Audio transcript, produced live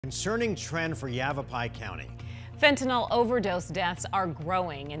Concerning trend for Yavapai County. Fentanyl overdose deaths are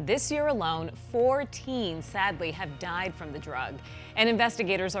growing, and this year alone, 4 teens sadly have died from the drug. And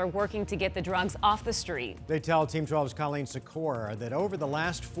investigators are working to get the drugs off the street. They tell Team 12's Colleen Sikora that over the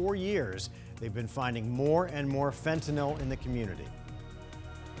last 4 years, they've been finding more and more fentanyl in the community.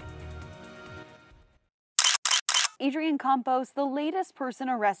 Adrian Campos, the latest person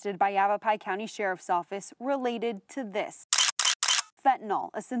arrested by Yavapai County Sheriff's Office related to this. Fentanyl,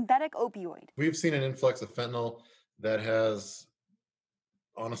 a synthetic opioid. We've seen an influx of fentanyl that has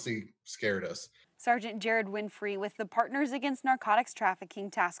honestly scared us. Sergeant Jared Winfrey with the Partners Against Narcotics Trafficking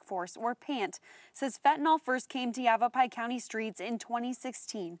Task Force, or PANT, says fentanyl first came to Yavapai County streets in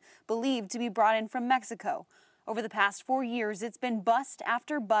 2016, believed to be brought in from Mexico. Over the past 4 years, it's been bust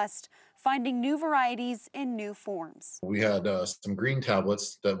after bust, finding new varieties in new forms. We had some green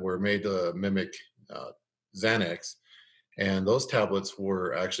tablets that were made to mimic Xanax, and those tablets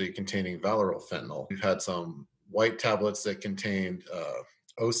were actually containing Valeryl fentanyl. We've had some white tablets that contained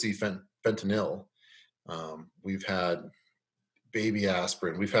fentanyl. We've had baby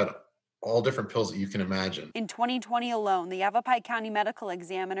aspirin. We've had all different pills that you can imagine. In 2020 alone, the Yavapai County Medical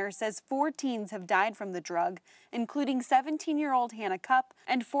Examiner says 4 teens have died from the drug, including 17-year-old Hannah Cup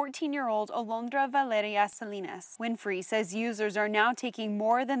and 14-year-old Alondra Valeria Salinas. Winfrey says users are now taking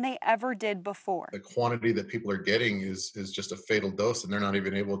more than they ever did before. The quantity that people are getting is just a fatal dose, and they're not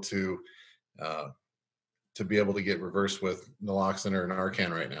even able to be able to get reversed with naloxone or Narcan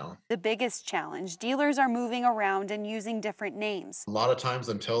right now. The biggest challenge, dealers are moving around and using different names. A lot of times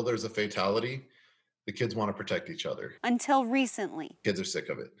until there's a fatality, the kids want to protect each other. Until recently. Kids are sick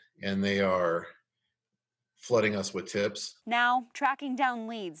of it, and they are flooding us with tips. Now, tracking down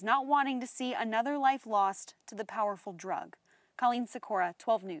leads, not wanting to see another life lost to the powerful drug. Colleen Sikora,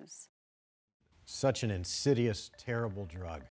 12 News. Such an insidious, terrible drug.